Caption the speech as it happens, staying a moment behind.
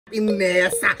in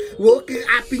Nessa, walking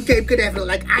up in Cape Canaveral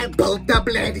like I built the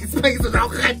bloody space without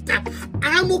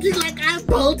I'm walking like I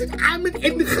built it. I'm an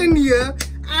engineer.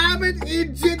 I'm an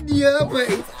engineer,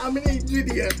 babe. I'm an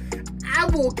engineer.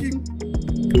 I'm walking.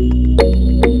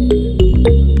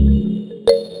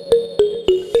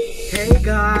 Hey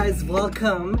guys,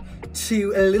 welcome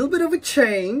to a little bit of a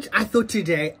change. I thought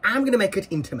today I'm gonna make it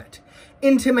intimate.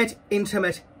 Intimate.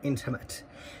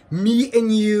 Me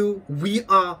and you, we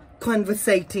are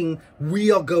conversating,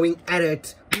 we are going at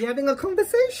it, we're having a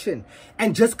conversation.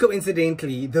 And just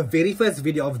coincidentally, the very first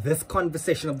video of this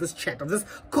conversation, of this chat, of this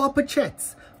corporate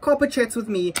chats with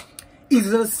me,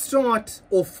 is gonna start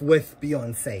off with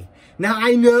Beyonce. Now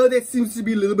I know there seems to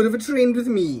be a little bit of a trend with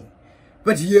me,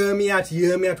 but hear me out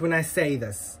when I say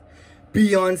this.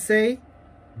 Beyonce,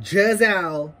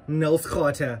 Giselle Knowles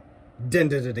Carter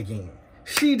did it again.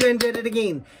 She did it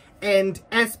again. And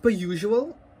as per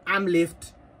usual, I'm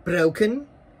left broken,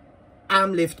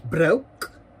 I'm left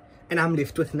broke, and I'm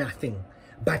left with nothing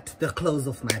but the clothes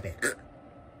off my back.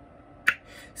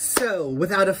 So,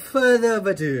 without a further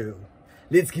ado,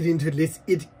 let's get into it. Let's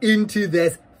get into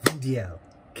this video.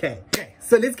 Okay,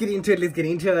 so let's get into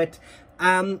it.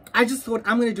 I just thought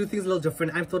I'm gonna do things a little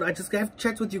different. I thought I'd just have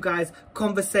chats with you guys,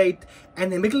 conversate,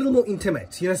 and then make it a little more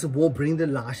intimate. You know, so we'll bring the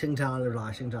lashing down, you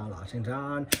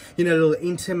know, a little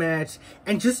intimate,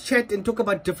 and just chat and talk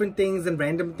about different things and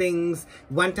random things.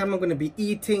 One time I'm gonna be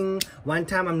eating, one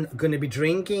time I'm gonna be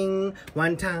drinking,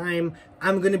 one time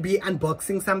I'm gonna be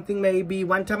unboxing something maybe,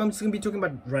 one time I'm just gonna be talking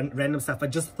about random stuff. I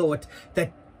just thought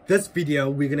that this video,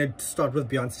 we're going to start with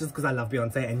Beyonce just because I love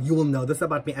Beyonce, and you will know this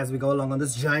about me as we go along on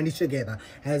this journey together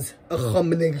as a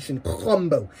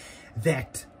combo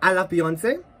that I love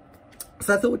Beyonce.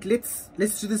 So I thought, let's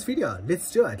do this video. Let's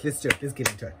do it. Let's get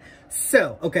into it.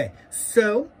 So, okay.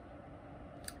 So,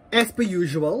 as per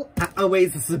usual,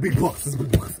 this is a big box.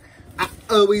 I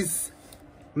always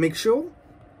make sure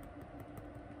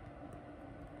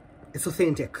it's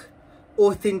authentic.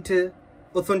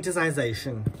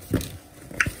 Authenticization.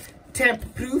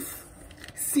 Tamper-proof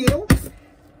seal.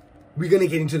 We're gonna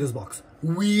get into this box.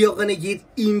 We are gonna get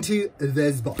into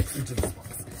this box.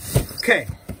 Okay.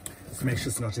 Let's make sure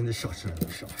it's not in the shot.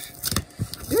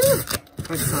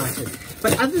 I'm excited.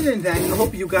 But other than that, I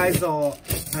hope you guys are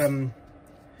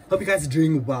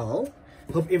doing well.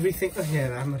 Hope everything. Oh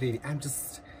yeah, I'm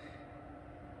just.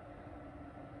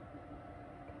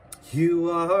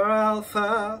 You are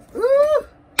Alpha. Ooh,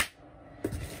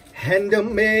 and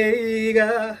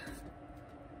Omega.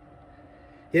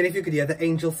 Yeah, and if you could hear the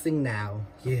angels sing now,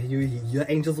 yeah, your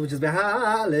angels would just be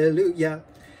hallelujah,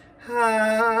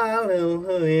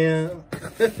 hallelujah.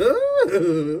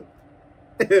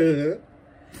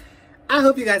 I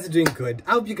hope you guys are doing good.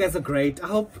 I hope you guys are great. I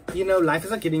hope, you know, life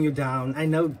is not getting you down. I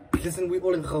know, listen, we're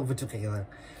all in COVID together.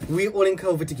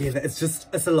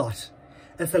 It's a lot.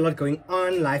 It's a lot going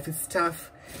on. Life is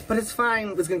tough, but it's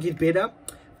fine. It's gonna get better.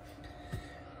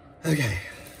 Okay.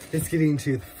 Let's get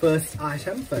into the first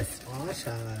item.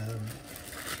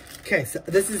 Okay, so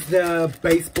this is the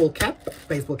baseball cap.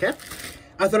 I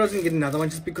thought I was gonna get another one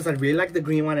just because I really like the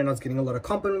green one, and I was getting a lot of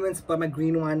compliments about my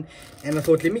green one. And I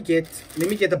thought, let me get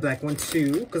the black one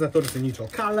too, because I thought it's a neutral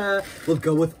color. Will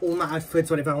go with all my outfits,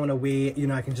 whatever I want to wear. You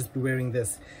know, I can just be wearing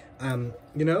this. You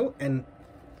know, and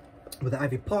with the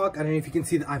Ivy Park. I don't know if you can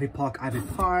see the Ivy Park.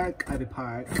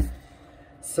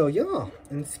 So yeah,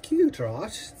 and it's cute, right?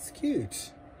 It's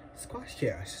cute. It's quite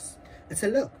cute. It's a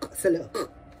look.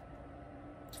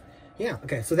 Yeah,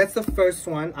 okay, so that's the first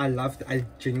one. I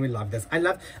genuinely love this. I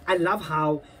love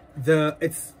how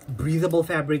it's breathable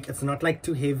fabric. It's not like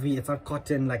too heavy. It's not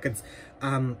cotton. Like it's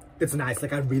nice.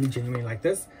 Like I really genuinely like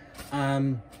this.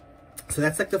 So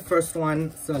that's like the first one.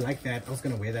 So I like that. I was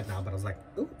gonna wear that now, but I was like,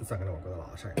 oh, it's not gonna work with a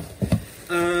lot. Right.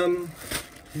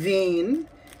 Then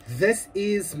this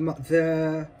is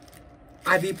the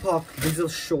Ivy Park. These are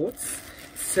shorts.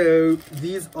 So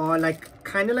these are like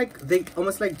kind of like they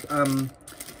almost like I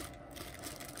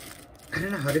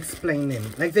don't know how to explain them.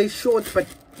 Like they're shorts, but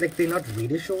like they're not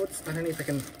really shorts. I don't know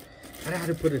how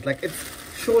to put it. Like it's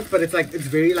short, but it's like it's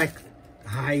very like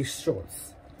high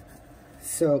shorts.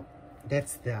 So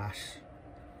that's that.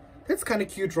 That's kind of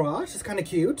cute, right? It's kind of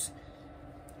cute.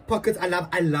 Pockets. I love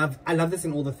this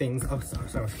in all the things. Oh, sorry, I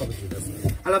should probably do this.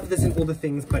 I love this in all the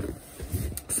things, but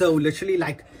so literally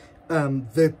like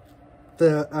the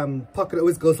pocket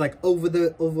always goes like over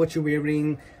what you're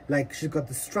wearing. Like she's got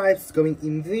the stripes going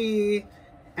in there,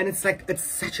 and it's like it's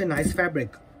such a nice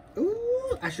fabric.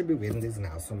 Ooh, I should be wearing these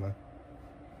now somewhere.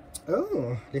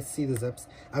 Oh, let's see the zips.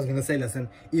 I was gonna say, listen,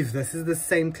 if this is the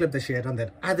same clip that she had on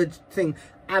that other thing,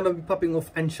 I'm gonna be popping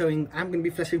off and showing, I'm gonna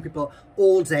be flashing people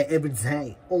all day, every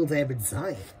day. All day, every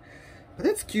day. But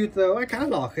that's cute though. I kinda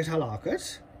like it, I like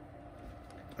it.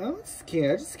 Oh, it's cute,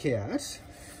 it's cute.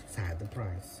 Sad the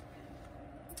price.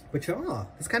 But yeah,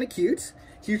 it's kinda cute.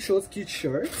 Cute shorts, cute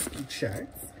shirts, cute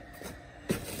shirts.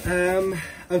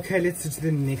 Okay, let's do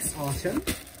the next item.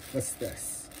 What's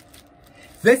this?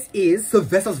 This I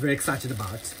was very excited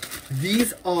about.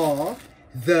 These are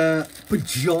the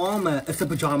pajama, it's a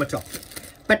pajama top.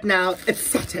 But now it's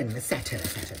satin.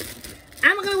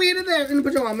 I'm gonna wear it there in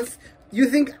pajamas. You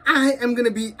think I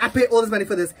pay all this money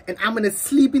for this and I'm gonna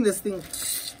sleep in this thing?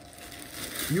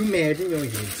 You mad in your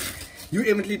head. You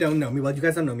evidently don't know me. Well, you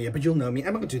guys don't know me yet, but you'll know me.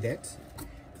 I'm not gonna do that.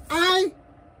 I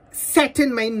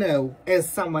satin may know, as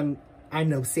someone I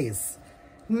know says.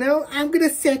 No, I'm gonna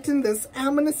satin this.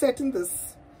 I'm gonna satin.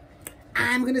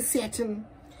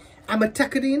 I'm gonna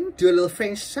tuck it in, do a little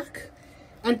French tuck,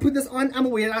 and put this on. I'm gonna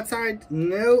wear it outside.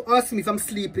 No, ask me if I'm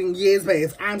sleeping. Yes,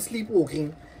 babes, I'm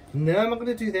sleepwalking. No, I'm not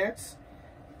gonna do that.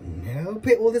 No,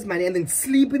 pay all this money and then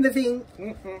sleep in the thing.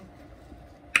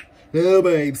 No,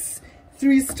 babes.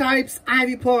 3 stripes,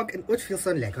 Ivy Park, and it feels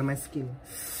so lekker on my skin.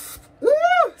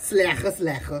 Ooh,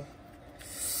 lekker.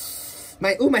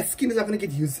 My skin is not gonna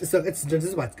get used, so this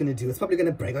is what it's gonna do. It's probably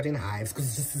gonna break out in hives because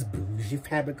it's just this bougie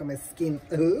fabric on my skin.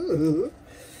 Ooh.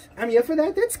 I'm here for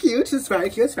that. That's cute. It's very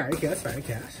cute.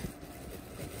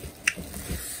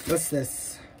 What's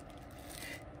this?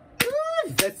 Ooh,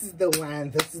 this is the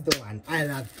one. I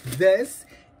love this.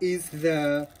 Is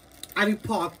the Ivy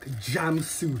Park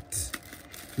jumpsuit.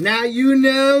 Now you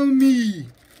know me.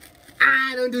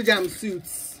 I don't do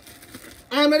jumpsuits.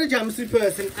 I'm not a jumpsuit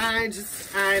person. I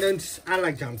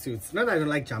like jumpsuits. Not that I don't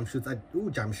like jumpsuits.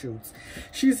 Jumpsuits.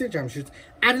 She said jumpsuits.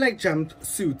 I don't like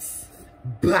jumpsuits.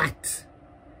 But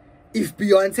if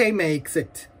Beyonce makes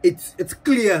it, it's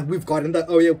clear we've gotten the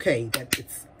okay that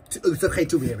it's okay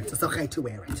to wear it. It's okay to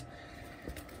wear it.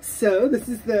 So this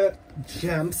is the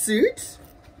jumpsuit.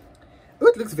 Oh,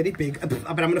 it looks very big, but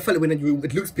I'm gonna follow when it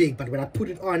looks big, but when I put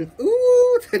it on,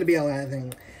 ooh, it's gonna be a lot of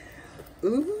thing.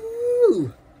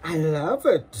 Ooh, I love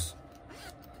it.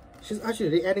 She's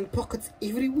actually adding pockets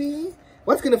everywhere.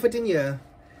 What's gonna fit in here?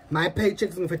 My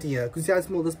paycheck's gonna fit in here. Cause see how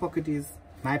small this pocket is?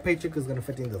 My paycheck is gonna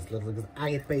fit in this little because I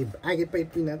get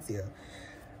paid peanuts here.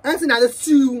 That's another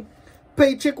 2.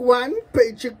 Paycheck 1,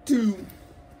 paycheck 2.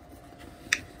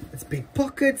 It's big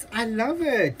pockets. I love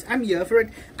it. I'm here for it.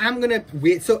 I'm gonna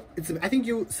wear. So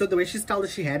the way she styled it,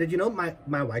 she had it. You know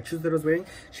my white shoes that I was wearing.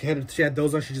 She had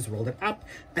those on. She just rolled it up.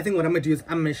 I think what I'm gonna do is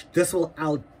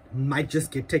might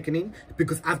just get taken in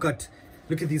because I've got.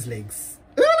 Look at these legs.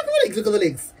 Oh, look at the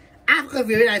legs. I've got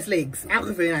very nice legs. I've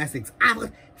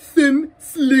got thin,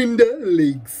 slender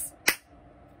legs.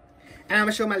 And I'm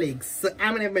gonna show my legs. So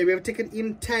I'm gonna maybe take it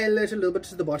in, tail it a little bit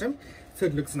to the bottom, so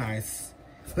it looks nice.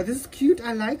 But this is cute.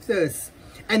 I like this.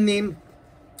 And then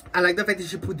I like the fact that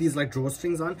she put these like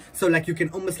drawstrings on. So like you can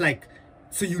almost like,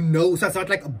 so it's not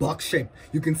like a box shape.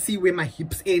 You can see where my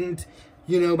hips end.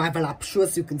 You know, my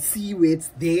voluptuous. You can see where it's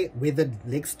there, where the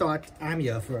legs start. I'm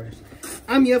here for it.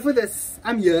 I'm here for this.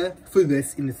 I'm here for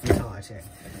this in this entirety.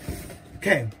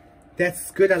 Okay.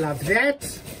 That's good. I love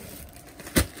that.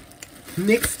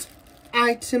 Next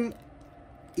item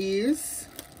is...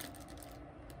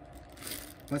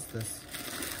 What's this?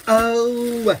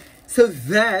 Oh, so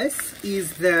this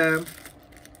is the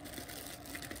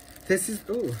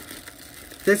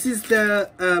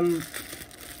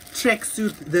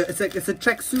tracksuit. It's a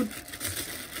tracksuit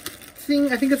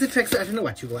thing. I think it's a tracksuit. I don't know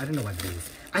what it is.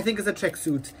 I think it's a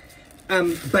tracksuit.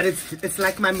 But it's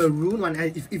like my maroon one.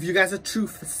 If you guys are true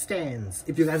fans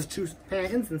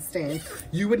and stands,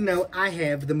 you would know I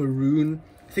have the maroon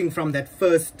thing from that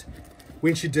first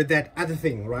when she did that other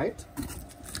thing, right?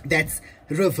 That's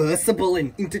reversible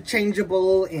and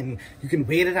interchangeable and you can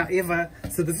wear it however.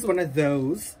 So this is one of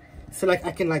those. So like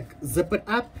I can like zip it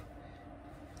up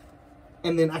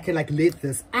and then I can like let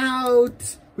this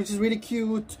out, which is really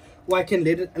cute. Or I can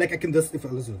let it like let's do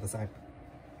the side.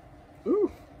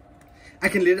 Ooh. I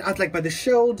can let it out like by the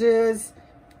shoulders.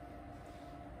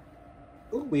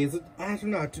 Oh, where is it? I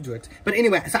don't know how to do it. But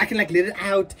anyway, so I can like let it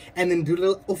out and then do a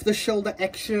little off the shoulder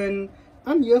action.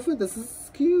 I'm here for this. This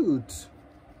is cute.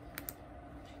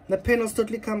 The panels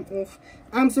totally come off.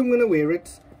 I'm gonna wear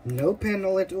it. No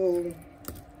panel at all.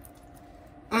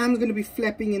 I'm gonna be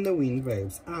flapping in the wind,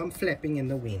 babes. I'm flapping in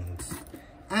the wind.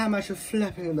 I'm actually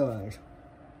flapping in the wind.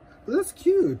 That's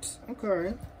cute.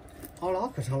 Okay. I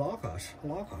like it.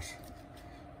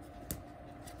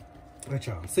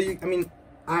 Gotcha. So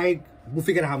I will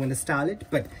figure out how I'm gonna style it.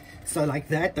 But so like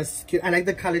that, that's cute. I like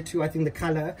the color too. I think the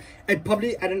color, and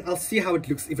probably I'll see how it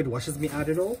looks if it washes me out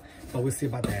at all, but we'll see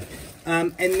about that.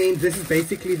 And then this is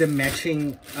basically the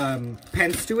matching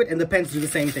pants to it, and the pants do the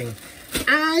same thing.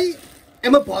 I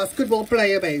am a basketball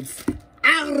player, babes.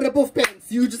 I rip off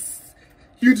pants. You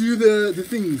do the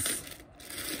things.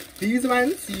 These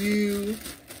ones,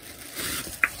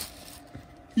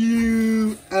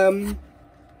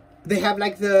 they have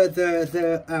like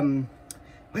the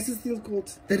what's this thing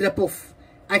called? The rip off.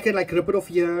 I can like rip it off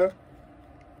here.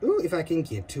 Ooh, if I can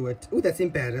get to it. Ooh, that's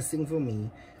embarrassing for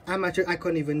me. I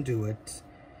can't even do it.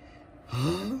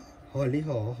 Holy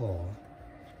ho ho.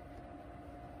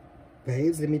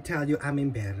 Babes, let me tell you, I'm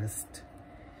embarrassed.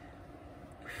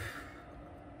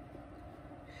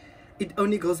 It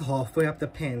only goes halfway up the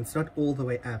pants, not all the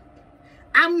way up.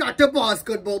 I'm not a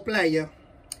basketball player.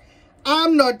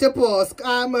 I'm not a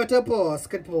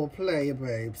basketball player,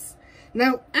 babes.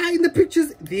 Now, in the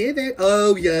pictures, there.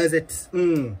 Oh, here's it.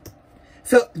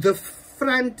 So, the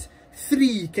front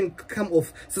 3 can come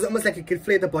off. So, it's almost like you can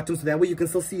flare the bottom so that way you can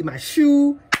still see my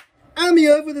shoe. I'm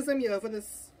here for this.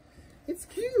 It's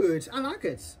cute. I like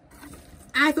it.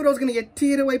 I thought I was going to get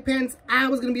teared away pants. I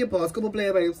was going to be a basketball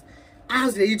player, babes. I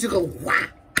was ready to go, wah.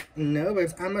 No,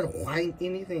 babes, I'm not whang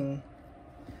anything.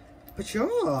 But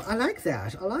yeah, I like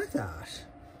that.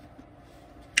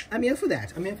 I'm here for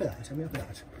that.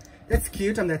 That's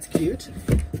cute, that's cute.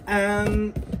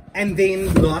 And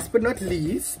then last but not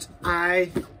least,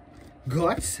 I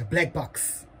got black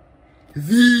box.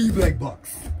 The black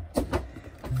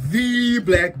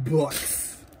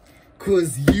box.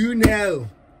 Cause you know,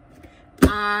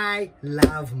 I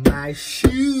love my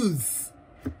shoes.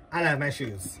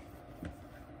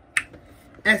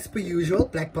 As per usual,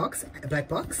 black box.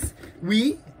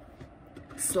 We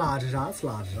slide it out.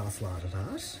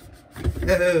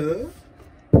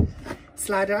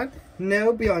 Slide out.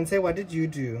 No, Beyonce, what did you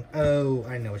do? Oh,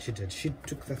 I know what she did. She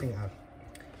took the thing out.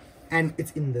 And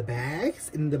it's in the bag.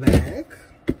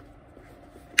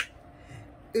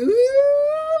 Ooh,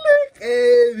 look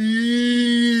at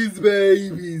these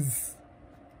babies.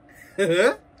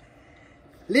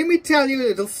 Let me tell you a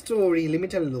little story.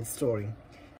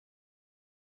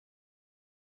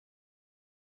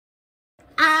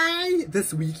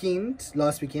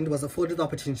 Last weekend, was afforded the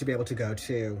opportunity to be able to go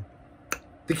to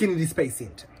the Kennedy Space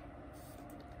Center.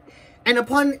 And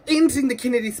upon entering the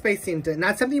Kennedy Space Center,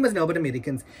 now something you must know about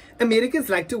Americans. Americans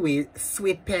like to wear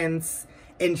sweatpants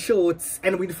and shorts,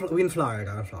 and we're in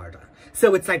Florida.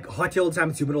 So it's like hot all the time,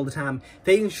 it's humid all the time.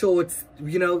 They in shorts,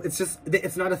 you know,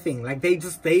 it's not a thing. Like they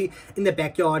in the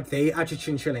backyard, they are just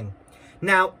chilling.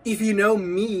 Now, if you know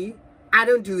me, I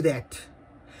don't do that.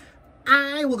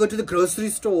 I will go to the grocery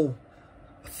store,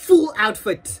 full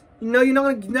outfit. No, you're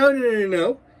not gonna,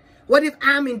 no. What if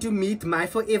I'm in to meet my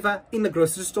forever in the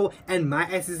grocery store and my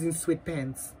ass is in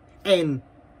sweatpants and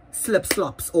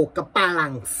slip-slops or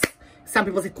kapalangs? Some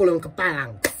people call them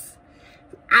kapalangs.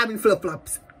 I'm in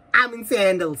flip-flops. I'm in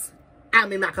sandals.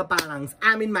 I'm in my kapalangs.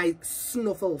 I'm in my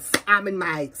snuffles. I'm in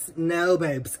my... No,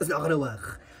 babes. It's not gonna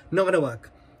work.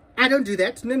 I don't do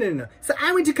that. No. So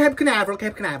I went to Cape Canaveral.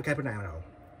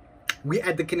 We're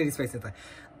at the Kennedy Space Center.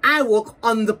 I walk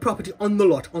on the property, on the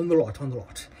lot.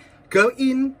 Go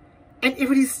in, and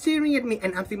everybody's staring at me,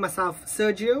 and I'm thinking to myself,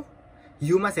 Sergio,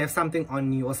 you must have something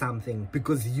on you or something,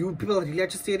 because you people really are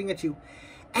just staring at you.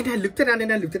 And I looked around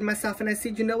and I looked at myself and I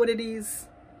said, you know what it is?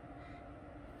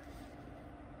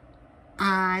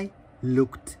 I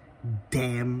looked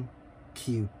damn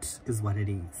cute, is what it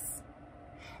is.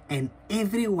 And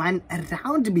everyone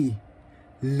around me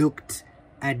looked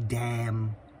a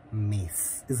damn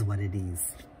mess, is what it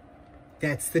is.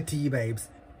 That's the tea, babes.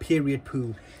 Period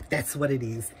poo. That's what it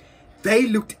is. They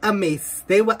looked a mess.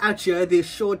 They were out here, their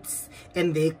shorts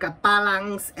and their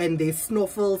kapalangs and their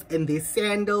snuffles and their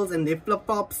sandals and their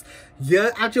flip-flops.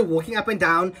 You're out here walking up and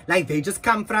down like they just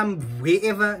come from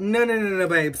wherever. No,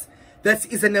 babes. This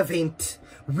is an event.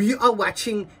 We are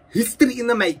watching history in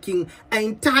the making. An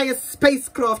entire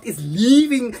spacecraft is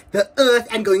leaving the Earth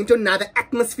and going into another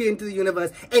atmosphere, into the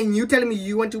universe. And you telling me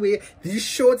you want to wear these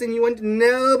shorts and you want...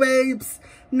 No, babes.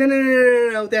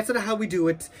 No. That's not how we do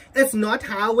it. It's not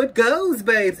how it goes,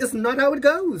 babes. It's not how it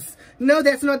goes. No,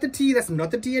 that's not the tea. That's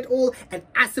not the tea at all. And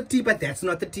I sip tea, but that's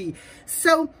not the tea.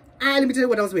 So, let me tell you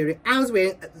what I was wearing. I was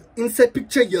wearing... Insert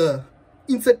picture here.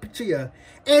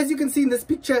 As you can see in this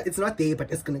picture, it's not there,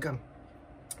 but it's gonna come.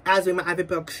 I was wearing my Ivy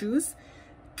Park shoes,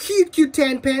 cute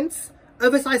tan pants,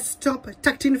 oversized top,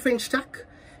 tucked in French tuck,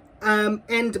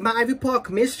 and my Ivy Park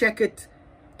mesh jacket.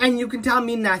 And you can tell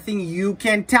me nothing.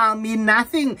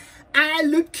 I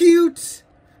look cute.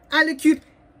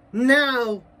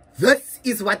 Now, this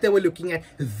is what they were looking at.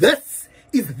 This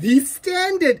is the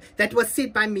standard that was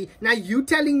set by me. Now, you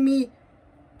telling me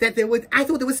that I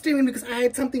thought they were staring because I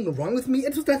had something wrong with me.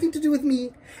 It was nothing to do with me.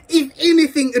 If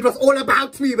anything, it was all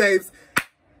about me, babes.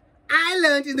 I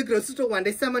learned in the grocery store one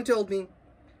day, someone told me,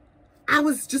 I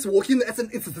was just walking,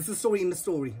 this is a story in the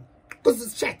story. Because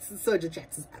it's chats, it's surgeon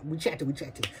chats. We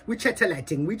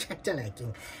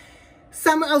chatterlighting.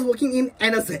 I was walking in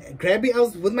and I was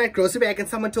with my grocery bag and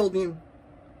someone told me,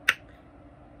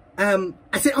 I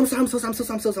said, I'm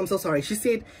so sorry. She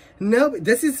said, no,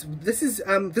 this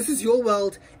is your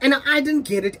world. And I didn't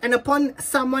get it. And upon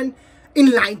someone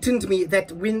enlightened me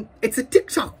that when it's a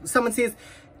TikTok, someone says,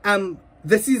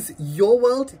 this is your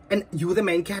world and you're the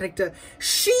main character.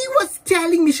 She was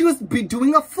telling me, she was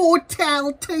doing a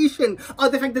foreteltation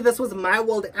of the fact that this was my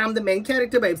world and I'm the main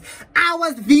character, babes. I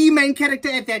was the main character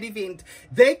at that event.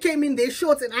 They came in their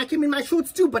shorts and I came in my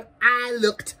shorts too, but I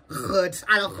looked good.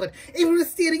 I looked good. Everyone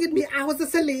was staring at me. I was a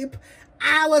celeb.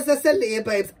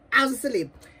 Babes. I was a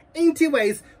celeb.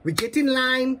 Anyways, we get in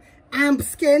line. I'm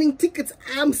scanning tickets.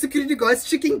 I'm security guards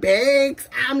checking bags.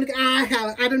 I'm like,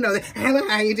 I don't know. As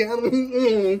Ivy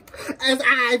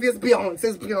is beyond.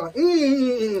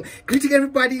 Greeting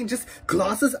everybody and just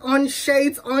glasses on,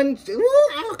 shades on. Ooh,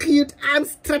 how cute. I'm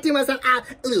strutting myself out.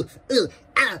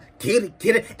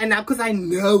 Get it. And now because I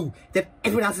know that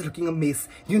everyone else is looking a mess,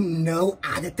 you know,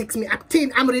 that takes me up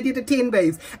 10. I'm already at a 10,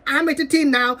 babes. I'm at a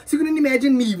 10 now. So you can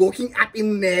imagine me walking up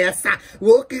in NASA,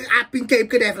 walking up in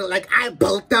Cape Canaveral like I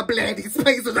built the bloody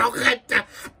space rocket.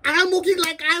 I'm walking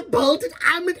like I built it.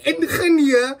 I'm an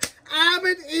engineer.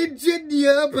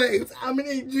 Babes. I'm an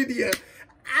engineer.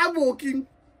 I'm walking.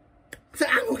 So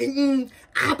I'm walking.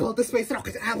 I built the space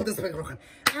rocket. I'm walking.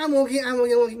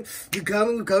 You're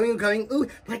going. Ooh,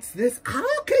 what's this?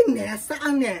 Okay,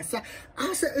 NASA.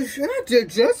 I said, should I do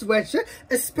just watch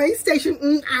a space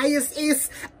station? ISS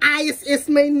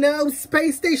may know.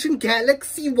 Space station,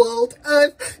 galaxy, world,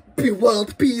 Earth,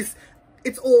 world peace.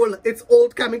 It's all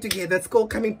coming together. It's all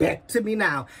coming back to me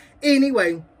now.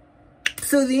 Anyway.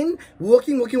 So then,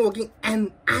 walking,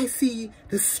 and I see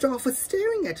the staff is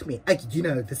staring at me. Like, you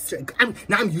know,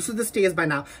 I'm used to the stairs by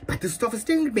now, but the staff is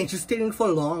staring at me, and she's staring for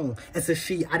long. It's a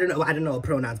she. I don't know her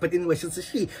pronouns, but anyway, she's a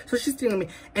she. So she's staring at me,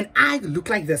 and I look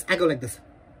like this. I go like this.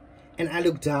 And I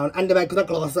look down, under my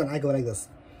glasses on, I go like this.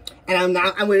 And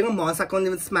I'm wearing a mask, I can't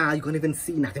even smile, you can't even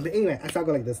see nothing. But anyway, so I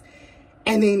go like this.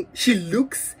 And then she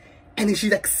looks, and then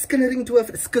she's like skinnering to her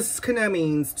friend. Skinner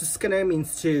means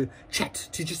to chat,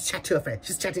 to just chat to her friend.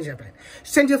 She's chatting to her friend.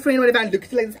 She's chatting to her friend, whatever. I looked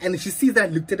at her like this, and then she sees that I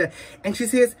looked at her, and she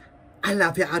says, I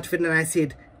love your outfit. And I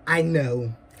said, I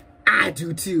know. I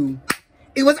do too.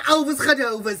 It was overs.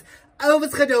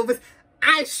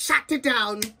 I shut it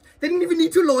down. They didn't even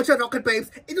need to launch a rocket,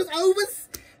 babes. It was overs.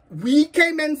 We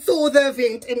came and saw the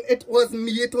event, and it was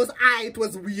me. It was I. It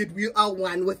was weird. We are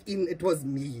one within. It was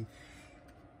me.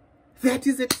 That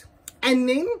is it. And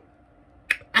then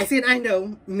I said, I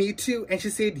know, me too. And she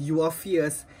said, you are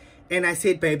fierce. And I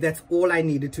said, babe, that's all I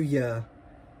needed to hear.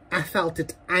 I felt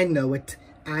it. I know it.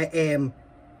 I am.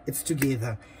 It's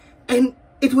together. And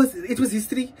it was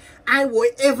history.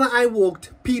 Wherever I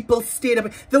walked, people stayed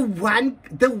up. The one,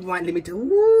 let me tell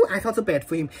you, I felt so bad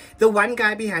for him. The one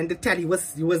guy behind the tally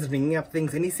he was ringing up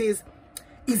things. And he says,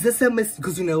 is this a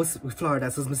because you know Florida,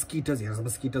 so mosquitoes. Yes,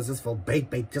 mosquitoes just for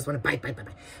bite. Just want to bite.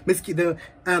 Mosquito.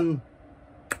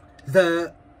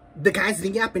 The guy's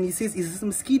ringing up and he says, is this a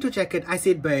mosquito jacket? I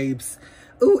said, babes,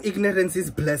 oh, ignorance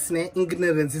is bliss, ne?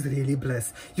 Ignorance is really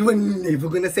bliss. You are never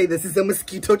gonna say this is a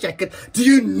mosquito jacket. Do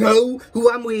you know who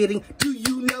I'm wearing? Do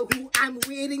you know who I'm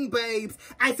wearing, babes?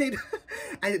 I said,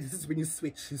 this is when you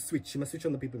switch. You must switch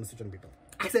on the people.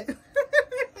 I said,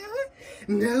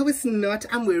 no, it's not.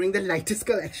 I'm wearing the latest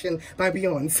collection by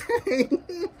Beyonce.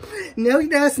 No,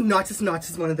 it's not.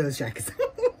 It's one of those jackets.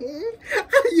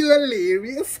 Are you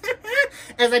hilarious?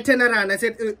 As I turn around, I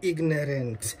said, oh,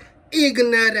 ignorance.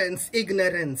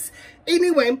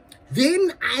 Anyway,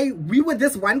 then we were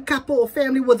this one couple or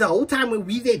family with the whole time when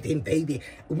we there, then they there.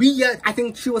 I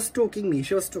think she was stalking me.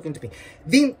 She was talking to me.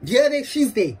 Then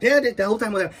she's there. The whole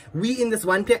time with her. We in this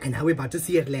one place, and now we're about to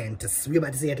see Atlantis.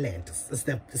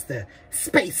 It's the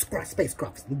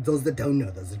spacecraft. Those that don't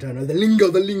know, the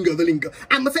lingo.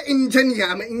 I'm an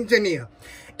engineer.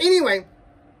 Anyway,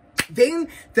 then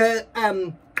the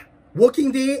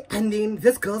walking there, and then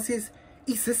this girl says,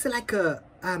 is this like a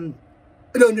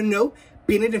no,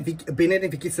 Bennett and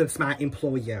Vicky Sips, my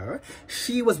employer.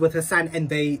 She was with her son, and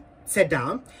they sat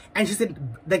down, and she said,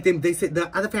 like they said,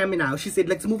 the other family now, she said,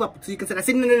 let's move up so you can sit. I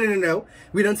said, no,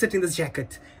 we don't sit in this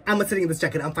jacket. I'm not sitting in this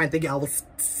jacket. I'm fine, thank you. I will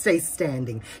stay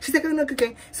standing. She's like, oh no,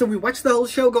 okay. So we watched the whole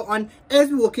show go on. As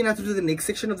we're walking out to the next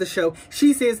section of the show,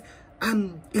 she says,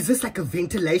 is this like a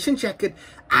ventilation jacket?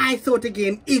 I thought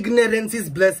again, ignorance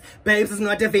is bliss. Babes, it's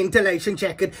not a ventilation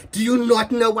jacket. Do you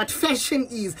not know what fashion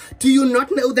is? Do you not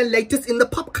know the latest in the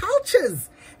pop cultures?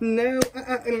 No,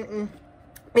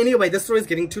 Anyway, this story is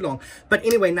getting too long. But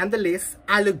anyway, nonetheless,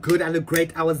 I look good. I look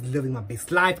great. I was living my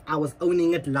best life. I was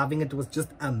owning it, loving it. It was just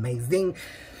amazing.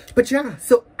 But yeah,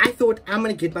 so I thought I'm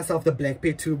going to get myself the black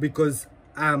pair too because,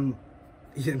 let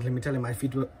me tell you, my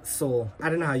feet were sore. I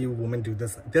don't know how you women do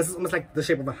this. This is almost like the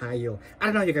shape of a high heel. I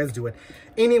don't know how you guys do it.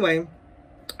 Anyway,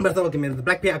 but I thought, okay, the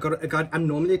black pair, I'm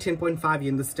normally 10.5 here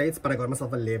in the States, but I got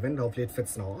myself 11. Hopefully it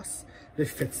fits nice. It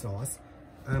fits nice.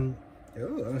 Oh,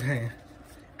 okay.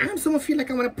 I so feel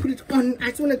like I want to put it on. I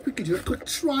just want to quickly do a quick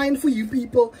try for you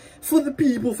people. For the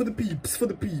people, for the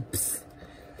peeps.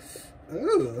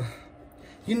 Oh.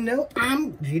 You know,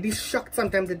 I'm really shocked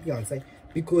sometimes at Beyonce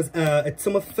because it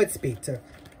some of fits better.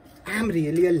 I'm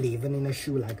really 11 in a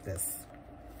shoe like this.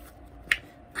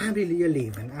 I'm really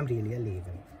 11.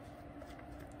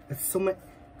 It's so much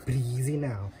breezy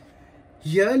now.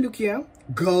 Here, look here.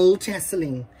 Gold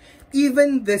tasseling.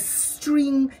 Even the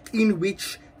string in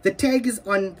which the tag is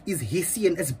on is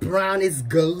Hessian, as brown as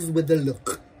goes with the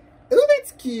look. Oh,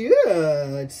 that's cute.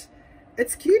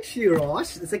 It's cute,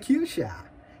 Shirosh. It's a cute shot.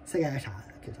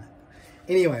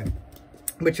 Anyway,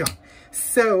 but yeah.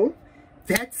 So,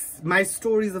 that's my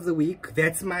stories of the week.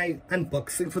 That's my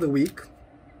unboxing for the week.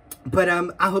 But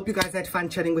I hope you guys had fun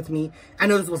chatting with me. I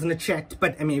know this wasn't a chat,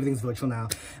 but I mean everything's virtual now.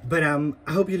 But I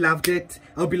hope you loved it.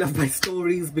 I hope you loved my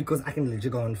stories because I can literally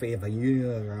go on forever.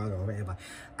 Forever.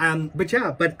 But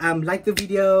yeah, like the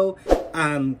video,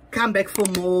 come back for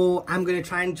more. I'm gonna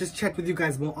try and just chat with you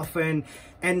guys more often.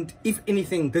 And if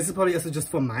anything, this is probably also just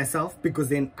for myself because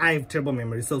then I have terrible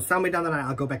memory. So somewhere down the line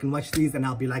I'll go back and watch these and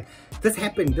I'll be like, this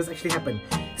happened, this actually happened.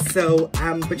 So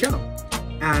but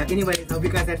yeah. Anyways, I hope you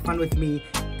guys had fun with me.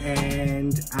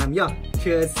 And yeah,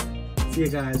 cheers. See you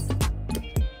guys.